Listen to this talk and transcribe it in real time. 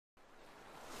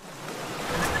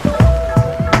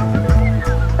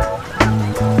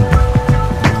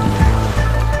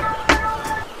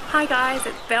guys,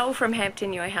 it's Belle from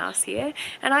Hampton, your house here,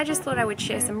 and I just thought I would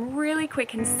share some really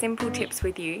quick and simple tips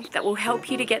with you that will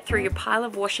help you to get through your pile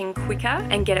of washing quicker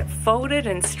and get it folded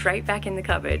and straight back in the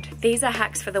cupboard. These are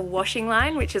hacks for the washing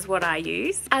line, which is what I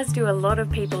use, as do a lot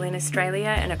of people in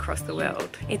Australia and across the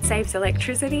world. It saves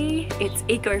electricity, it's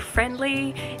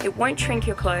eco-friendly, it won't shrink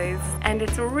your clothes, and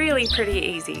it's really pretty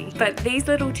easy. But these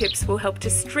little tips will help to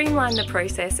streamline the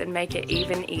process and make it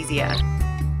even easier.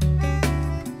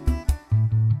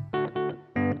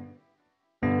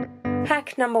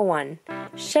 Hack number 1.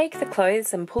 Shake the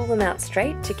clothes and pull them out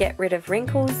straight to get rid of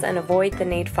wrinkles and avoid the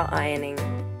need for ironing.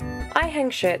 I hang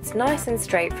shirts nice and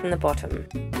straight from the bottom.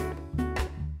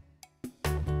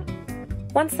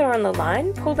 Once they're on the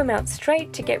line, pull them out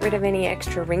straight to get rid of any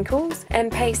extra wrinkles and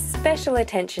pay special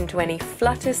attention to any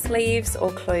flutter sleeves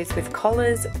or clothes with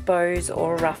collars, bows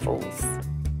or ruffles.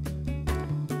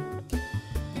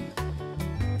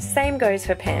 Same goes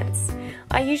for pants.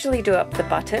 I usually do up the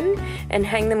button and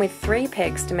hang them with 3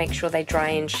 pegs to make sure they dry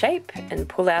in shape and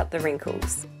pull out the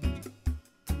wrinkles.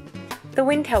 The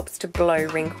wind helps to blow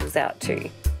wrinkles out too.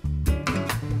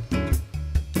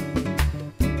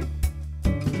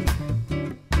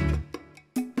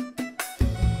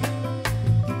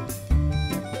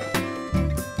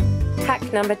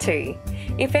 Hack number 2.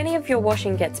 If any of your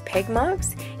washing gets peg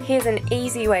marks, here's an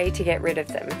easy way to get rid of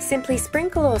them. Simply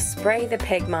sprinkle or spray the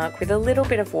peg mark with a little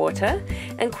bit of water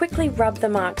and quickly rub the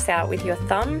marks out with your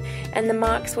thumb and the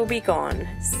marks will be gone.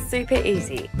 Super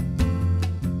easy.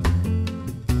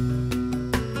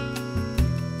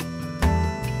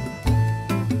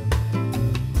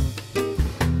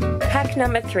 Hack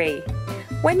number 3.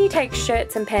 When you take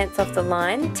shirts and pants off the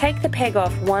line, take the peg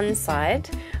off one side,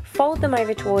 fold them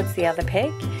over towards the other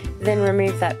peg, then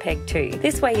remove that peg too.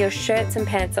 This way your shirts and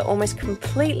pants are almost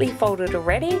completely folded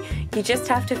already, you just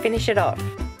have to finish it off.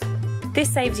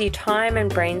 This saves you time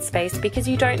and brain space because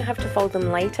you don't have to fold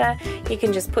them later, you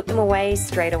can just put them away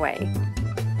straight away.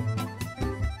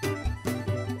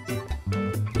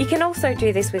 You can also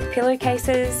do this with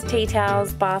pillowcases, tea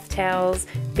towels, bath towels,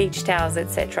 beach towels,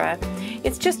 etc.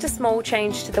 It's just a small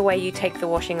change to the way you take the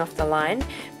washing off the line,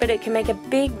 but it can make a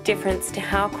big difference to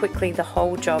how quickly the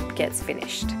whole job gets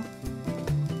finished.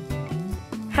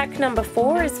 Hack number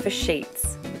 4 is for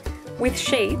sheets. With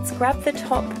sheets, grab the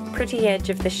top pretty edge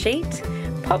of the sheet,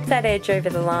 pop that edge over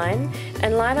the line,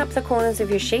 and line up the corners of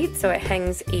your sheet so it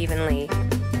hangs evenly.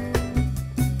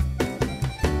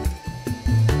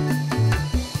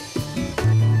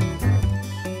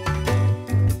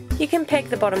 You can peg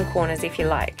the bottom corners if you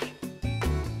like.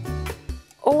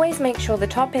 Always make sure the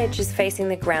top edge is facing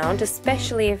the ground,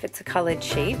 especially if it's a coloured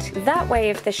sheet. That way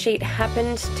if the sheet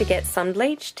happened to get sun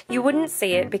bleached, you wouldn't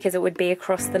see it because it would be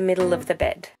across the middle of the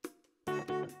bed.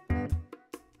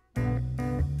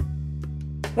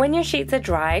 When your sheets are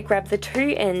dry, grab the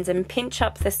 2 ends and pinch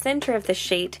up the centre of the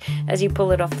sheet as you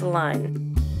pull it off the line.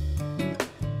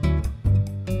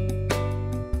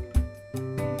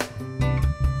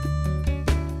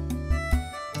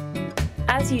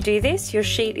 As you do this, your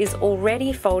sheet is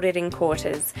already folded in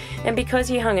quarters, and because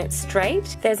you hung it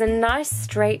straight, there's a nice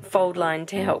straight fold line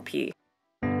to help you.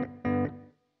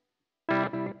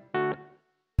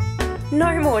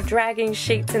 No more dragging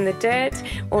sheets in the dirt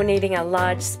or needing a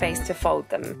large space to fold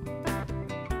them.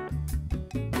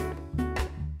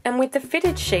 And with the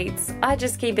fitted sheets, I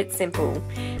just keep it simple.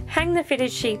 Hang the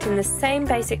fitted sheet in the same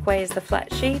basic way as the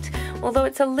flat sheet, although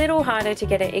it's a little harder to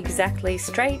get it exactly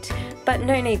straight, but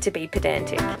no need to be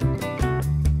pedantic.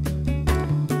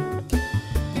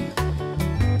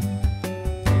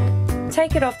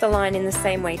 Take it off the line in the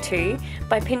same way too,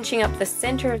 by pinching up the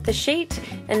centre of the sheet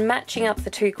and matching up the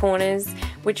 2 corners,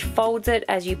 which folds it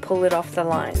as you pull it off the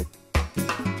line.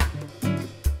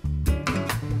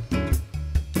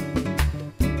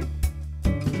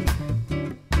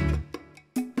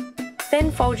 Then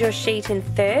fold your sheet in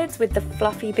thirds with the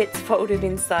fluffy bits folded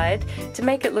inside to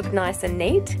make it look nice and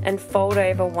neat, and fold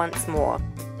over once more.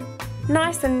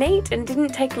 Nice and neat and didn't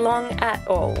take long at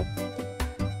all.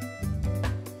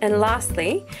 And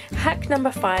lastly, hack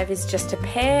number 5 is just to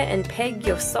pair and peg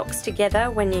your socks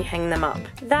together when you hang them up.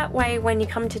 That way when you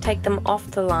come to take them off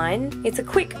the line, it's a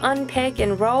quick unpeg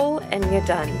and roll and you're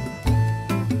done.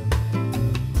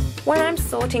 When I'm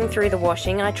sorting through the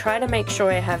washing, I try to make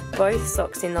sure I have both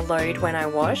socks in the load when I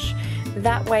wash.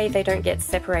 That way they don't get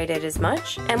separated as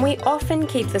much, and we often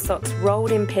keep the socks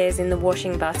rolled in pairs in the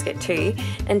washing basket too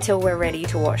until we're ready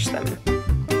to wash them.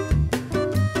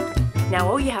 Now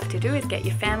all you have to do is get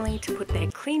your family to put their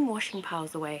clean washing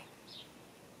piles away.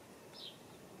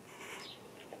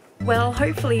 Well,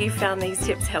 hopefully you found these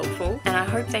tips helpful, and I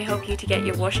hope they help you to get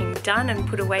your washing done and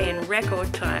put away in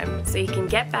record time so you can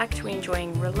get back to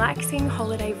enjoying relaxing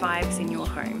holiday vibes in your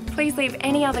home. Please leave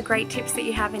any other great tips that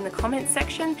you have in the comments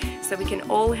section so we can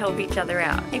all help each other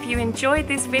out. If you enjoyed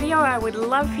this video, I would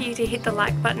love for you to hit the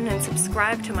like button and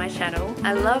subscribe to my channel.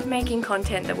 I love making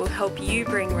content that will help you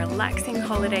bring relaxing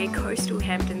holiday Coastal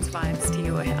Hamptons vibes to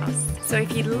your house. So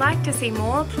if you'd like to see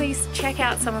more, please check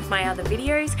out some of my other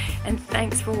videos, and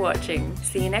thanks for watching.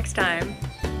 See you next time.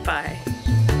 Bye.